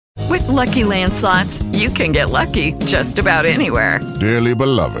Lucky Land Slots, you can get lucky just about anywhere. Dearly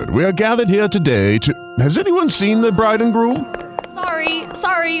beloved, we are gathered here today to... Has anyone seen the bride and groom?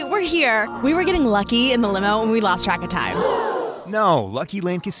 Sorry, we're here. We were getting lucky in the limo and we lost track of time. No, Lucky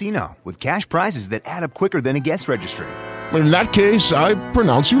Land Casino, with cash prizes that add up quicker than a guest registry. In that case, I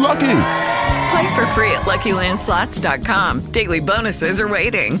pronounce you lucky. Play for free at LuckyLandSlots.com. Daily bonuses are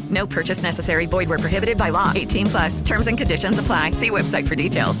waiting. No purchase necessary. Void where prohibited by law. 18+. Terms and conditions apply. See website for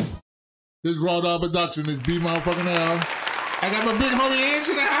details. This Raw Dawg Production is B motherfucking L. I got my big homie Ange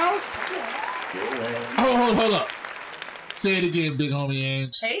in the house. Hold up. Say it again, big homie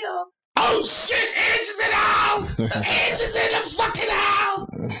Ange. Hey, yo. Oh, shit, Ange is in the house. Ange is in the fucking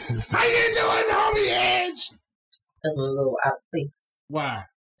house. How you doing, homie Ange? Feeling a little out of place. Why?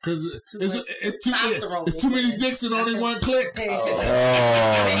 Because it's too many dicks and only one click. Oh,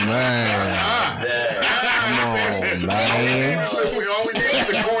 man. Come on, man. We only need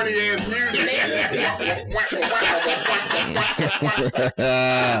the corny ass music.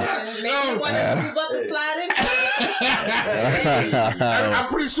 I'm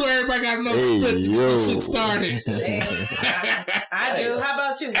pretty sure everybody got enough spit to get this shit started. I do. How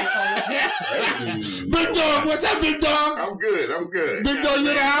about you, Big Dog, what's up, Big Dog? I'm good. Big Dog, you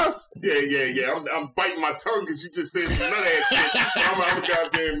in the house? Yeah. I'm biting my tongue because you just said some nut ass shit. I'm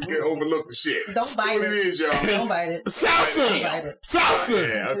goddamn overlook the shit. Don't bite what it. It is, y'all. Don't bite it. Salsa.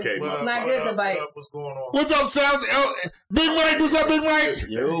 Yeah, okay. It's not good to bite. What's going on? What's up, Salsa? Oh, Big Mike, what's up, Big Mike?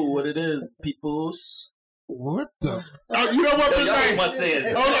 Yo, what it is, peoples? What the? Oh, you know what, Big Mike? Hold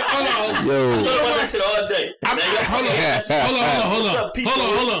on. Yo. I'm talking about that shit all day.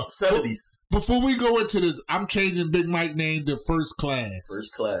 Hold on. 70s. Before we go into this, I'm changing Big Mike name to First Class.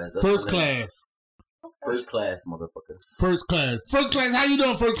 First class. First class, motherfuckers. First Class, how you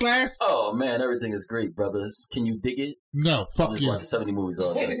doing, First Class? Oh, man, everything is great, brothers. Can you dig it? No, fuck I'm just you. watching 70 movies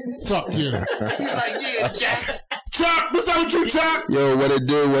all day. Fuck you. He's like, yeah, Jack. Chuck, what's up with you, Chuck? Yo, what it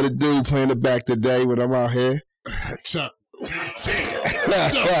do? Playing it back today when I'm out here. Chuck. Like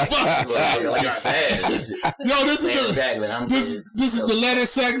sad shit. Yo, this is the letter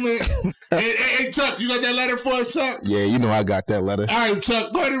segment. Hey, Chuck, you got that letter for us, Chuck? Yeah, you know I got that letter. All right,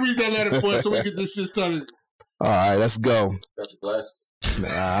 Chuck, go ahead and read that letter for us so we get this shit started. All right, let's go. Got your glasses? Nah,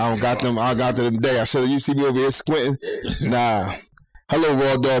 I don't got them. I got them today. I should have. You see me over here squinting? Nah. Hello,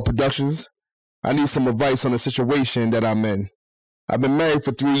 Raw Dawg Productions. I need some advice on the situation that I'm in. I've been married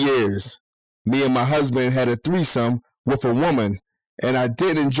for 3 years. Me and my husband had a threesome with a woman, and I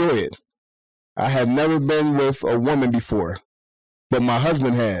did enjoy it. I have never been with a woman before, but my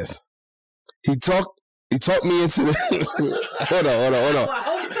husband has. He talked me into the... Hold on. Well, I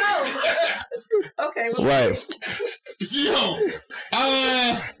hope so. Okay. Well, Right. Yo.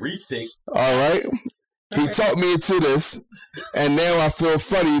 Retake. All right. He talked me into this, and now I feel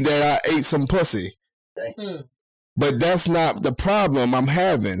funny that I ate some pussy. But that's not the problem I'm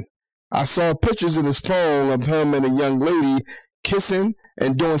having. I saw pictures in his phone of him and a young lady kissing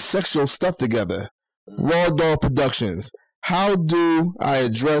and doing sexual stuff together. Raw Dawg Productions. How do I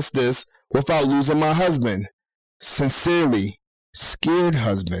address this without losing my husband? Sincerely, Scared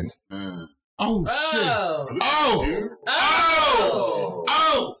Husband. Oh, shit. Oh.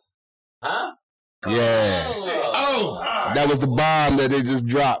 Huh? Yeah. Oh. That was the bomb that they just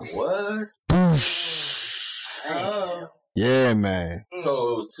dropped. What? Boosh. oh. Yeah, man.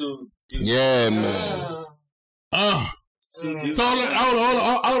 So it was two dudes. Yeah, man. Two dudes. So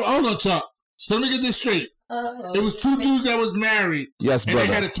hold on, Chuck. So let me get this straight. It was two dudes that was married. Yes, and brother.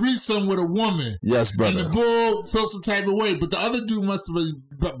 they had a threesome with a woman. Yes, brother. And the bull felt some type of way, but the other dude must have been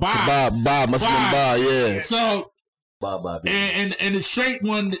Bob. Bob must have been Bob, yeah. So, Bob. and the straight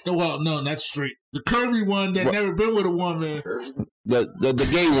one, well, no, not straight. The curvy one that never been with a woman. The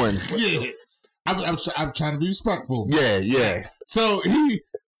gay one. Yeah. I'm trying to be respectful. Yeah. So he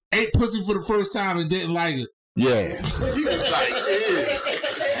ate pussy for the first time and didn't like it. Yeah. He was like,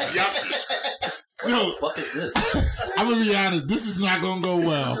 yeah. What the fuck is this? I'm gonna be honest, this is not gonna go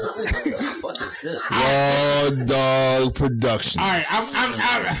well. What the fuck is this? Raw Dawg Productions. All right,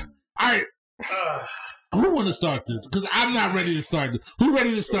 all right. Who want to start this? Because I'm not ready to start this. Who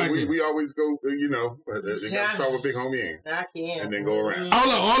ready to start this? We always go, you got to start with Big Homie Ange. I can. And then go around.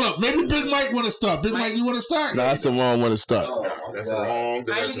 Hold up. Maybe Big Mike want to start. Big Mike, you want to start? No, that's the wrong one to start. That's the wrong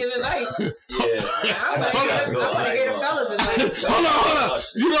How you direction. give advice? Yeah. I want to get a fella's advice. Hold on.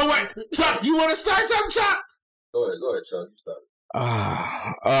 You know what? Chuck, you want to start something, Chuck? Go ahead, Chuck. You start.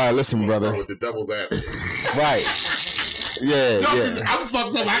 All right, listen, brother. With the devil's advocate. Right. Yeah. I'm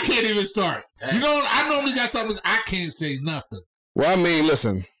fucked up. I can't even start. You know, I normally got something. I can't say nothing. Well, I mean,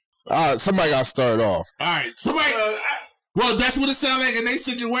 listen. Somebody got to start off. All right. Somebody. Well, that's what it sounds like in their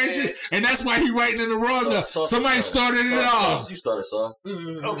situation, and that's why he writing in the wrong. Somebody started it off. You started, son.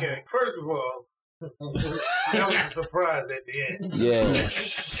 Okay, first of all, that was a surprise at the end. Yeah.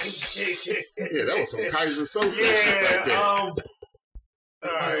 Yeah, that was some Kaiser Sosa shit right there. All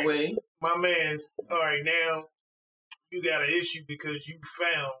right, my man's. All right, now you got an issue because you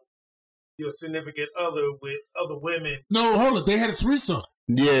found your significant other with other women. No, hold on. They had a threesome.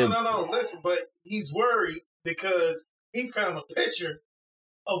 Yeah. No. Listen, but he's worried because he found a picture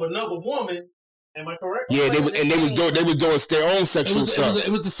of another woman. Am I correct? Yeah, they was doing their own sexual stuff. It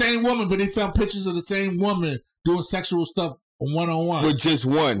was the same woman, but they found pictures of the same woman doing sexual stuff one-on-one. With just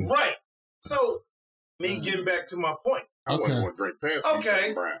one. Right. So, me getting back to my point. I wasn't going to drink past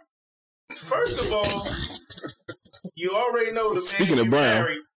Okay. Brown. First of all, you already know the Speaking man of Brown.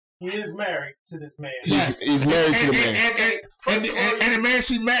 married. He is married to this man. He's married to the man. And the man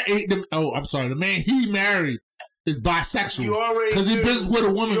she married, the man he married is bisexual. Because he been with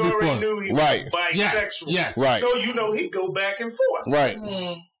a woman before. You already knew he was bisexual. Yes. Right. So you know he go back and forth. Right.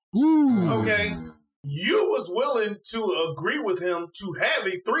 Okay. You was willing to agree with him to have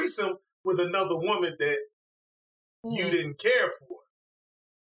a threesome with another woman that you didn't care for.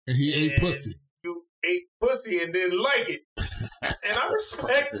 And he ate pussy. You ate pussy and didn't like it. And I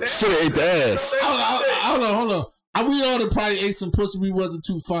respect that. Should have ate the ass. Hold on. We all probably ate some pussy we wasn't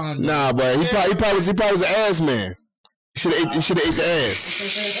too fond of. Nah, but he probably was an ass man. Should have ate the ass.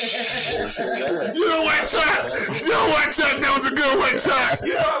 You know what, Chuck? That was a good one, Chuck.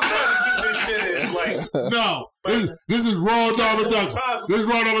 You know I'm trying to keep this shit in. Like, no. This is Raw Dawg Production. This is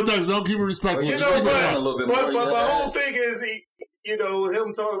Raw Dawg Production. Don't keep it respectful. You know, but my whole thing is, him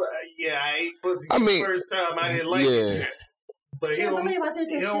talking about, I ate pussy the first time. I didn't like it. But he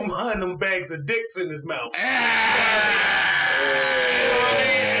don't mind them bags of dicks in his mouth. You know what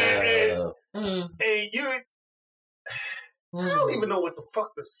I mean? And you... I don't even know what the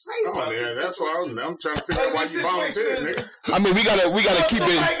fuck to say about this. That's why I'm trying to figure out why you volunteered, nigga. I mean, we gotta keep it.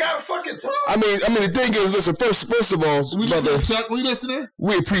 Somebody gotta fucking talk. I mean, the thing is, listen. First of all, brother, Chuck, we listening?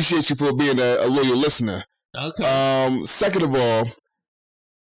 We appreciate you for being a loyal listener. Okay. Second of all,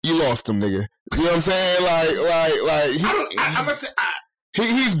 you lost him, nigga. You know what I'm saying?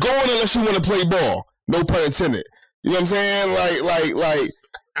 He's going unless you want to play ball. No pun intended. You know what I'm saying?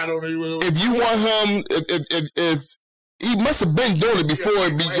 I don't even. If you want him, if he must have been doing it before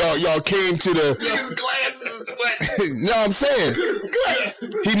y'all came to the. His glasses is sweating. You know what I'm saying?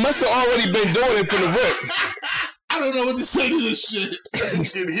 He must have already been doing it from the rip. I don't know what to say to this shit.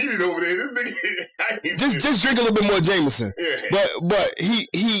 It's getting heated over there. This nigga. Just drink a little bit more Jameson. Yeah. But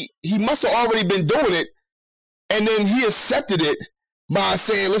he must have already been doing it, and then he accepted it by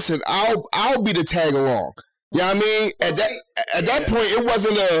saying, "Listen, I'll be the tag along." You know what I mean? At that point, it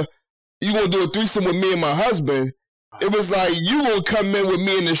wasn't you gonna do a threesome with me and my husband. It was like you gonna come in with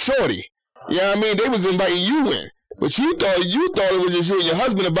me and the shorty. You know what I mean? They was inviting you in, but you thought it was just you and your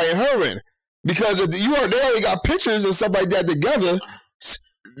husband inviting her in because they already got pictures and stuff like that together.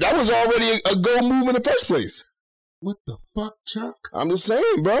 That was already a go move in the first place. What the fuck, Chuck? I'm just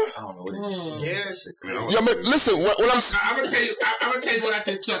saying, bro. I don't know what you said. Yeah, but listen, what I'm gonna tell you. I'm gonna tell you what I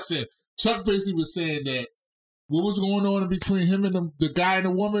think Chuck said. Chuck basically was saying that what was going on in between him and the guy and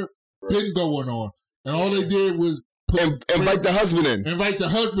the woman been going on, and all they did was invite the husband in. Invite the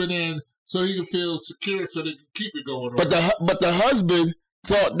husband in so he can feel secure, so they can keep it going on. But the husband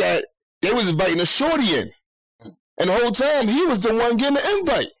thought that they was inviting a shorty in, and the whole time he was the one getting the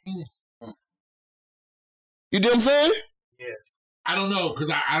invite. You know what I'm saying? Yeah. I don't know because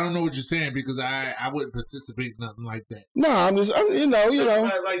I don't know what you're saying because I wouldn't participate in nothing like that. No, I'm just you know.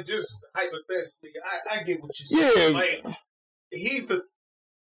 Like just hypothetically, I get what you're saying. Yeah. Like he's the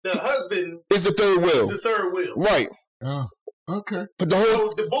husband is the third wheel. The third wheel. Right. Oh, okay. But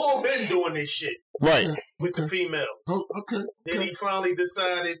the bull been doing this shit. Right. With the females. Oh, okay. Then he finally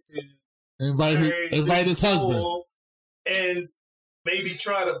decided to invite his husband. And maybe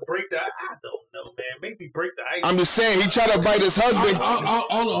try to break the I don't know, man. Maybe break the ice. I'm just saying he tried to invite his husband.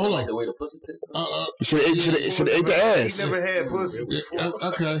 Hold on. The way the pussy tastes. You should have ate the ass. He never had pussy before.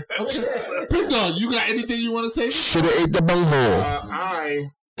 Okay. Big Dog, you got anything you want to say? Should have ate the bunghole.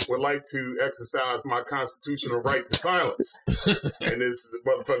 I would like to exercise my constitutional right to silence. And this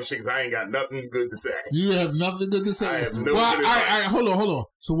motherfucking shit, 'cause I ain't got nothing good to say. You have nothing good to say? I have no good advice. Hold on.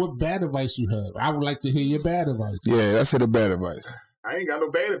 So what bad advice you have? I would like to hear your bad advice. Yeah, that's the bad advice. I ain't got no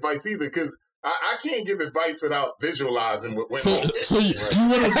bad advice either, because I can't give advice without visualizing what went on. So you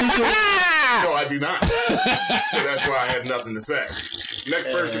want to visualize? No, I do not. So that's why I have nothing to say.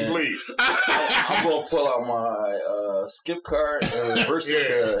 Next person, please. I'm going to pull out my skip card and reverse it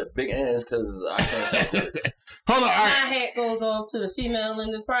to big ends because I can't fuck with it. Hold on, all right. My hat goes off to the female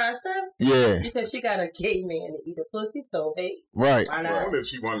in the process. Yeah. Because she got a gay man to eat a pussy, so hey. Right. Why not? I wonder if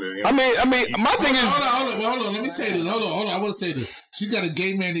she wanted. I mean, my thing is. Hold on. Let me say this. Hold on. I want to say this. She got a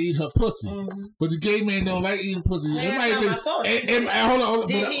gay man to eat her pussy, but the gay man don't like eating pussy. It might be. Hold on.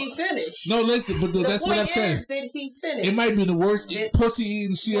 Did he finish? No, listen. But that's what I'm saying. Did he finish? It might be the worst pussy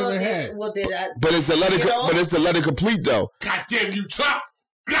eating she ever had. Well, did I? But it's the let it complete though. God damn you, Chop!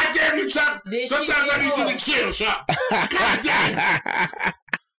 God damn you, Chop! Sometimes I need you to chill, Chop. God damn.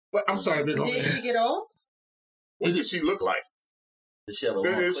 But I'm sorry, big Did she get off? What did she look like? Is she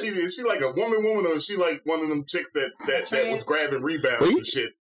like a woman, or is she like one of them chicks that was grabbing rebounds and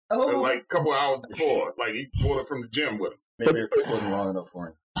shit? Like a couple hours before, like he brought her from the gym with him. Maybe her clip wasn't long enough for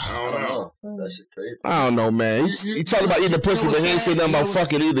him. I don't know. That shit crazy. I don't know, man. He talking about eating the pussy, but he ain't saying nothing about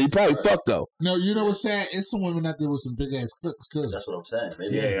fucking either. He probably fucked though. No, you know what's sad? It's some women out there with some big ass clicks too. That's what I'm saying.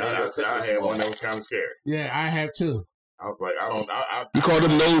 Maybe I had one that was kind of scary. Yeah, I have too. I was like, You call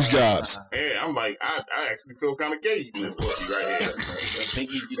them nose jobs. Yeah, I'm like, I actually feel kind of gay eating this pussy right here.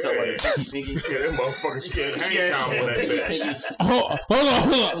 Pinky, you talking about the pinky? Yeah, that motherfucker scared hang time on that bitch. Hold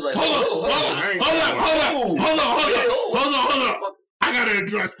on. I gotta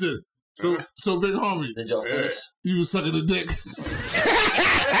address this. So big homie. Did y'all finish? You was sucking a dick.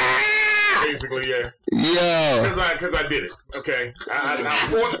 Basically, yeah. Yeah. Because I did it. Okay, I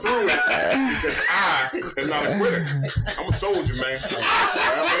fought through it because I am not a quitter. I'm a soldier, man.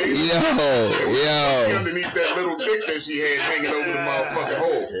 Yo. Underneath that little dick that she had hanging over the motherfucking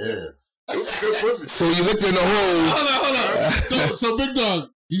hole. Yeah. It was a good pussy. So you looked in the hole. Hold on. So big dog,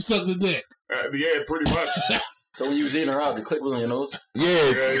 you sucked the dick. Yeah, pretty much. So when you was eating her out, the click was on your nose? Yeah,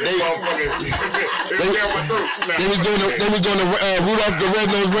 they was doing the Rudolph the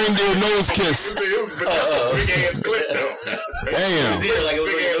Red-Nosed Reindeer nose kiss. It was big ass clip though. Damn.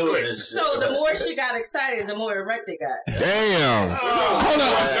 So the more she got excited, the more erect it got. Damn. Hold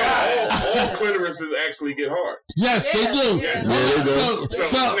on. All clitorises actually get hard. Yes, they do. Yeah, they do.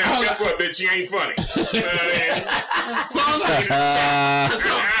 So now guess what, bitch? You ain't funny.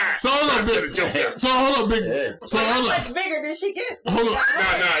 Hold on, big. So how much bigger did she get? Hold on.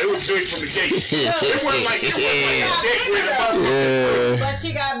 Nah, it was big from the gate. It wasn't like dick with But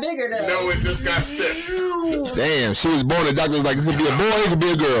she got bigger though. No, it just got stiff. Damn, she was born. The doctor's like, it could be a boy, it could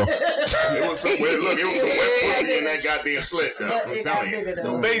be a girl. It was some wet pussy in that goddamn slit, though. I'm telling you.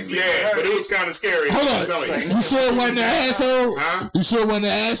 So basically, but it was kind of scary. Hold I'm telling on. You sure it wasn't the asshole? Huh? You sure it wasn't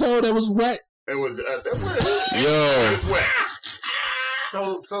the asshole that was wet? It was. It's wet.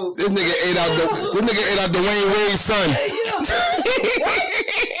 So this nigga ate out Dwayne Wade's son.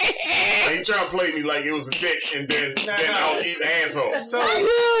 He tried to play me like it was a dick, and then I'll eat the asshole. So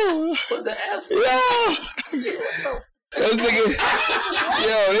what the asshole? This nigga,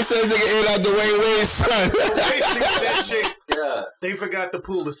 they said this nigga ate out Dwayne Wade's son. Basically, that shit. They forgot to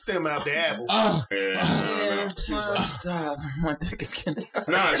pull the stem out the apple. She was like, stop. My dick is getting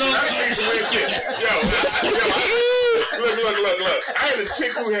Nah, she got to see some real shit. Look. I had a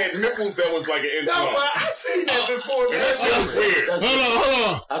chick who had nipples that was like an inch long. No, but I seen that before. And that shit was weird.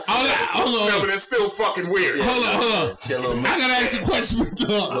 Hold on. No, but that's still fucking weird. Hold on. I gotta ask a question,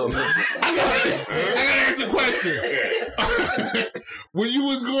 dog. I gotta ask a question. When you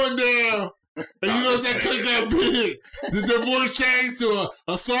was going down, and you know that click got big, did their voice change to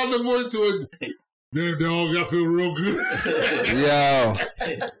a southern voice to a damn dog? I feel real good.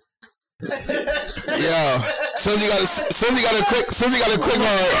 Yo, Susie got a quick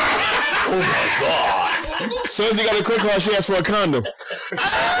hard. Oh my god! Susie got a quick hard. She asked for a condom.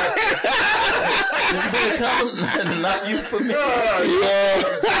 Not you for me.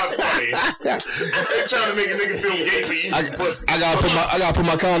 It's not funny. They trying to make a nigga feel gay for eating pussy. I gotta put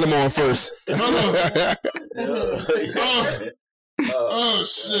my condom on first. Oh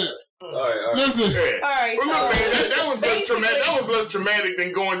shit! All right. Listen. All right. Well, look, man, that was less traumatic. That was less traumatic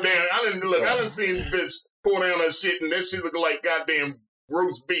than going down. I didn't see the bitch pull down her shit, and that shit looked like goddamn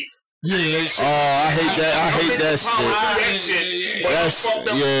roast beef. Yeah. I hate that shit. That's fucked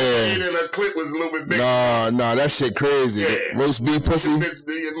up. And her clit was a little bit bigger. Nah, that shit crazy. Yeah. Roast beef pussy. This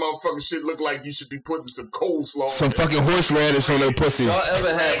motherfucking shit look like you should be putting some coleslaw. Some fucking horseradish on their pussy. Y'all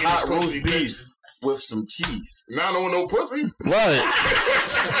ever had hot roast beef with some cheese? Not on no pussy. Right.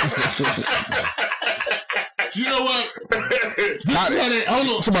 You know what? Hold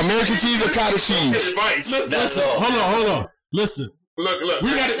on. Some American cheese or cottage cheese? Listen. Hold on. Listen. Look.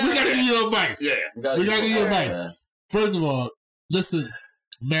 We gotta give you advice. Yeah. We gotta give you advice. First of all, listen,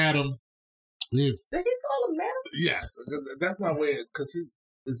 madam. Did he call him madam? Yes, that's my way. Because he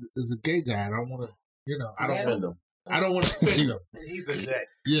is a gay guy. I don't want to. I don't offend him. I don't want to fit them. He said that.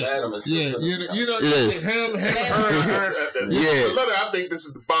 Yeah, yeah. You know, yes. him, her. Yeah. I think this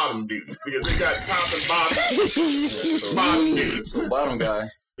is the bottom dude because they got top and bottom. Bottom dude. So bottom guy.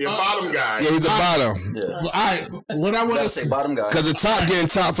 Yeah, bottom guy. Yeah, he's a bottom. Yeah. Well, all right. What I want to say, bottom guy. Because the top getting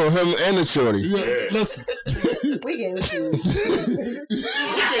top for him and the shorty. Yeah. Listen. We getting to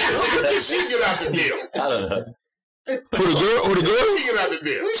she get out the deal. I don't know. Who the girl? She get out the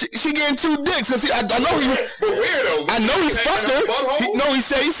deal. She getting 2 dicks. See, I know he. But weirdo. I know he fucked her. He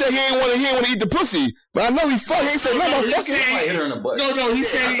said he ain't want to eat the pussy. But I know he fucked. He ain't said no, I'm fucking. Hit her in the butt. No, he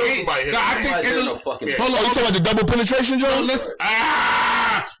said he ain't. No, I think hit her in the fucking. Hold on, you talking about the double penetration, Joe? No, listen.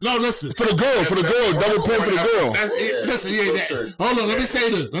 No, listen. For the girl, double pen for the girl. Listen, that. Hold on, let me say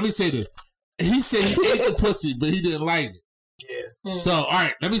this. He said he ate the pussy, but he didn't like it. Yeah. So, all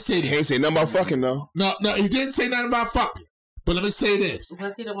right, let me say this. He ain't say nothing about fucking, though. No, he didn't say nothing about fucking. But let me say this.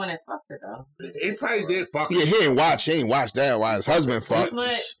 Was he the one that fucked her, though? He probably did fuck her. Yeah, he ain't watch that while his husband fucked.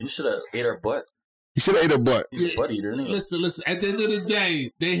 You should have ate her butt. He should have ate her butt. He's a butt eater, isn't he? Listen. At the end of the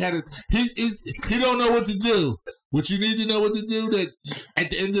day, they had a... He don't know what to do. What you need to know what to do, that at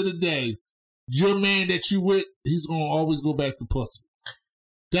the end of the day, your man that you with, he's going to always go back to pussy.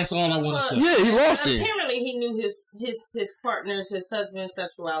 That's all I want to say. Yeah, he lost it. Apparently, he knew his partner's, his husband's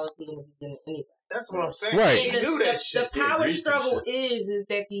sexuality in the beginning anyway. That's what I'm saying. Right. He knew that shit. The power struggle is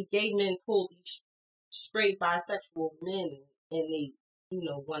that these gay men pull these straight bisexual men and they,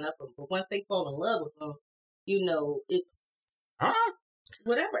 one up them. But once they fall in love with them, it's... Huh?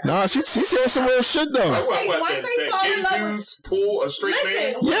 Whatever. Nah, she said some real shit though. Once they fall in love with pull a straight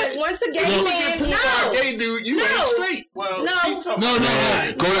man. Yeah. Once a gay man, by a gay dude, you ain't straight. Well, no, she's talking Go to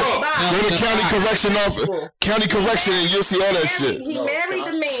county correction and you'll see all that shit. He married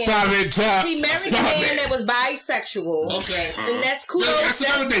a man. Stop it, Chop. He married a man that was bisexual. Okay. And that's kudos. That's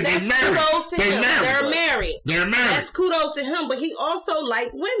another thing. That's kudos to him. They're married. That's kudos to him. But he also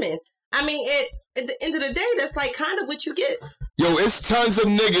liked women. I mean, at the end of the day, that's like kind of what you get. Yo, it's tons of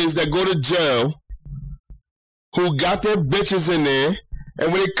niggas that go to jail who got their bitches in there,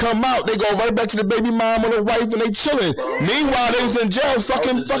 and when they come out, they go right back to the baby mom or the wife, and they chilling. Meanwhile, they was in jail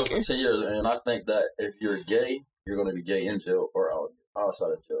fucking. For 10 years, and I think that if you're gay, you're going to be gay in jail or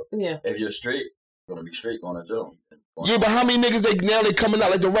outside of jail. Yeah. If you're straight, you're going to be straight going to jail. Yeah, but how many niggas they coming out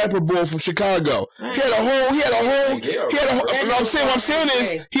like the rapper boy from Chicago? He had a whole. What I'm saying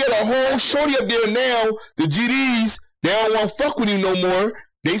is he had a whole shorty up there now. The GDs, they don't want to fuck with him no more.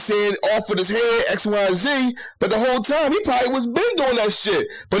 They said off with his head X, Y, and Z, but the whole time he probably was been doing that shit.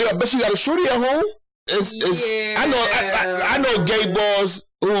 But I bet you got a shorty at home. I know gay boys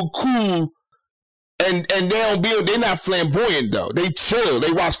who cool. And they're not flamboyant though. They chill.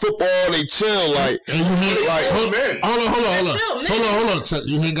 They watch football. They chill like. Hold on. Chuck,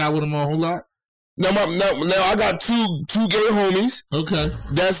 you hang out with them a whole lot? No, I got two gay homies. Okay.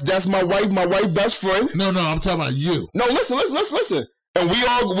 That's my wife best friend. No, I'm talking about you. No, listen. And they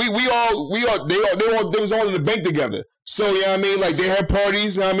was all in the bank together. So you know what I mean, like they had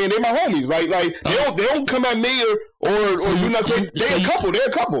parties. You know what I mean, they my homies. Like they don't come at me or so you not. They're a couple. They're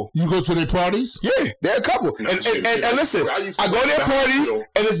a couple. You go to their parties? Yeah, they're a couple. And listen, I go to their parties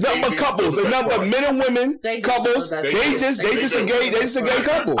and it's nothing but couples. It's nothing but men and women couples. They just a gay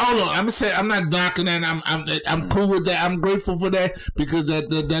couple. Hold on, I'm gonna say I'm not knocking that. I'm cool with that. I'm grateful for that because that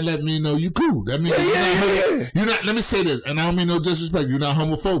let me know you cool. That means you're not. Let me say this, and I don't mean no disrespect. You're not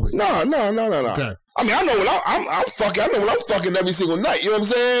homophobic. No. Okay. I mean, I know what I'm fucking. I know what I'm fucking every single night. You know what I'm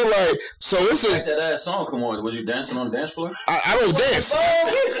saying? Like, so this is that ass song. Come on, was you dancing on the dance floor? I don't dance.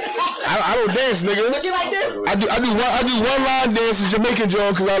 I don't dance, nigga. But you like this? I do one line dance in Jamaican, Joe,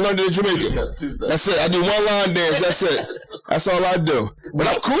 because I learned it in Jamaica. That's it. I do one line dance. That's it. That's all I do. But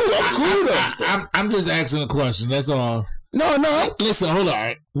I'm cool. Though. I'm just asking a question. That's all. No. Listen, hold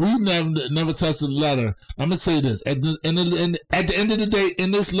on. We never touched the letter. I'm gonna say this at the end of the day.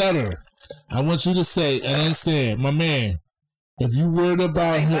 In this letter, I want you to say and understand, my man. If you worried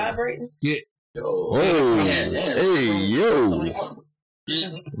about him, vibrating? Yeah. Yo,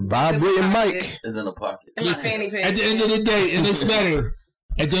 vibrating mic is in the pocket. Listen, at the end of the day, in this letter,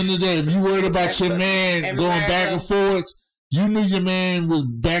 if you worried about your man going back and forth, you knew your man was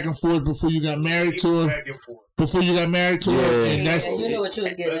back and forth before you got married to her. Before you got married to her, and that's you knew what you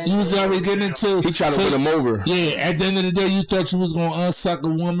was getting into. You was already getting into. He tried to win him over. Yeah, at the end of the day, you thought you was gonna unsuck a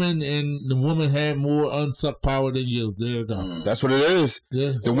woman, and the woman had more unsuck power than you. There you go. That's what it is.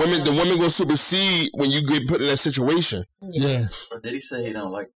 Yeah, the women gonna supersede when you get put in that situation. Yeah. But did he say he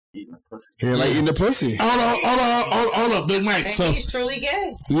don't like eating the pussy? He didn't like eating the pussy. Hold on, Big Mike. And so he's truly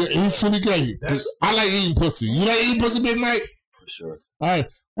gay. Yeah, he's truly gay. I like eating pussy. You like eating pussy, Big Mike? For sure. All right,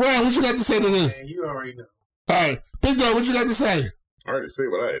 Ryan, what you got to say to this? Man, you already know. All right. Big Dog, what you got to say? I already said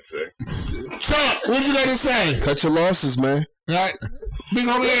what I had to say. Chuck, what you got to say? Cut your losses, man. All right. Big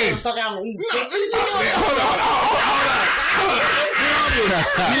homie Ed. Fuck, I'm gonna eat. Hold on.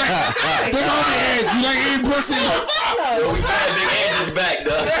 Big homie Ed, you like eating pussy? Yo, we got Big Andrew's back,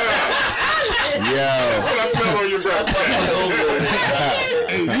 though. Yo. That's what I smell on your breath.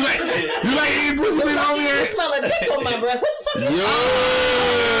 You like eating pussy, Big homie Ed? You smell a dick on my breath. What the fuck? Yo.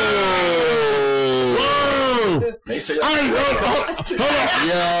 Make sure y'all hold on.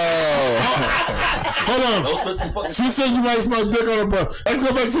 Hold on. She said you might smell dick on her breath. Let's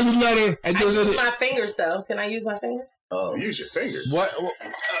go back to the letter. I use my fingers, though. Can I use my fingers? Oh, use your fingers. What? What,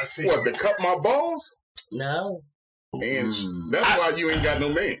 to cut my balls? No. And that's why you ain't got no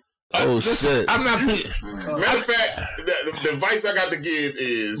man. Shit. I'm not. Matter of fact, the advice I got to give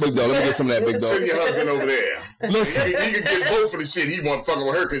is Big Dog, let me get some of that, Big Dog. Send your husband over there. Listen. He can get both of the shit he want fucking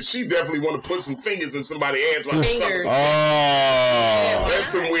with her because she definitely want to put some fingers in somebody's ass while Fingers. that's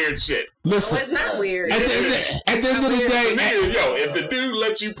some weird shit. Listen. No, it's not weird. At the end of the day, Yo, if the dude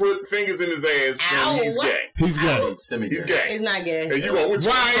lets you put fingers in his ass, then he's gay. He's gay. He's gay. He's not gay. And you going, what you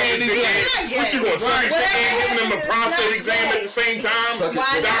Why ain't he gay? What you going, suck his dick and giving him a prostate exam at the same time?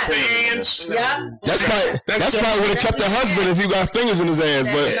 Dr. Ange? Yeah. That's probably would have kept the husband if you got fingers in his ass,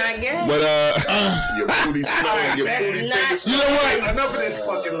 but your booty smelling, your booty fingers. You know what? Enough of this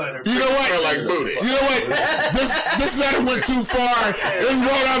fucking letter. You know what? Smell like booty. You know what? This letter went too far. This is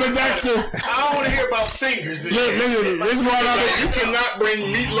what I'm action. I don't want to hear about fingers. This is what I'm. You cannot bring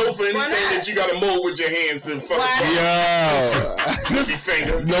meatloaf or anything that you got to mold with your hands to fucking. Yo.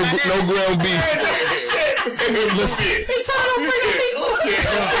 Finger. No ground beef. Listen. He trying to bring the meatloaf.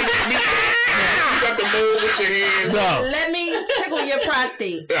 You got to mold with your hands. Let me tickle your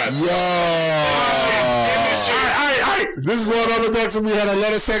prostate. Yo. This is Raw Dawg Production. We had a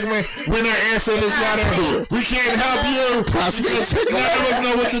letter segment. We're not answering this letter. We can't help you. None of us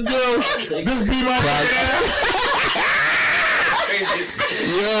know what to do. This be my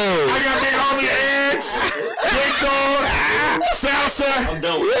Yo. I got Big homie Edge, Big Dog, Salsa. I'm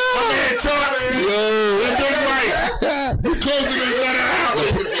done with My man Chuck. And Big Mike. We're closing this letter out.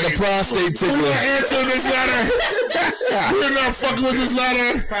 The prostate We're tickler. not answering this letter. We're not fucking with this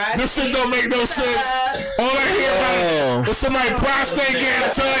letter. This shit don't make no sense. All I hear about is somebody prostate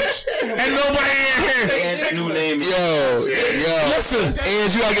getting touched and nobody in here. New name. Yo. Listen.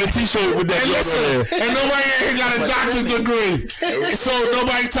 And you gotta get a t-shirt with that. And listen, and nobody in here got a doctor's degree. So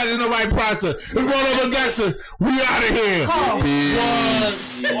nobody's touching nobody prostate. It's Raw Dawg Production. We out of here.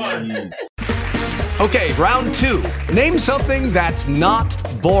 Peace. Okay, round two. Name something that's not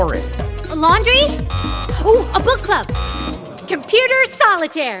boring. A laundry? Ooh, a book club. Computer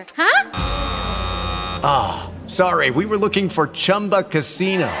solitaire, huh? Ah, sorry, we were looking for Chumba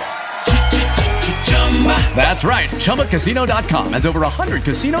Casino. That's right, ChumbaCasino.com has over 100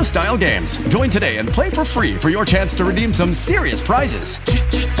 casino-style games. Join today and play for free for your chance to redeem some serious prizes.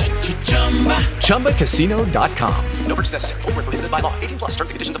 ChumbaCasino.com. No purchase necessary. Void where prohibited by law. 18+ terms and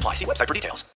conditions apply. See website for details.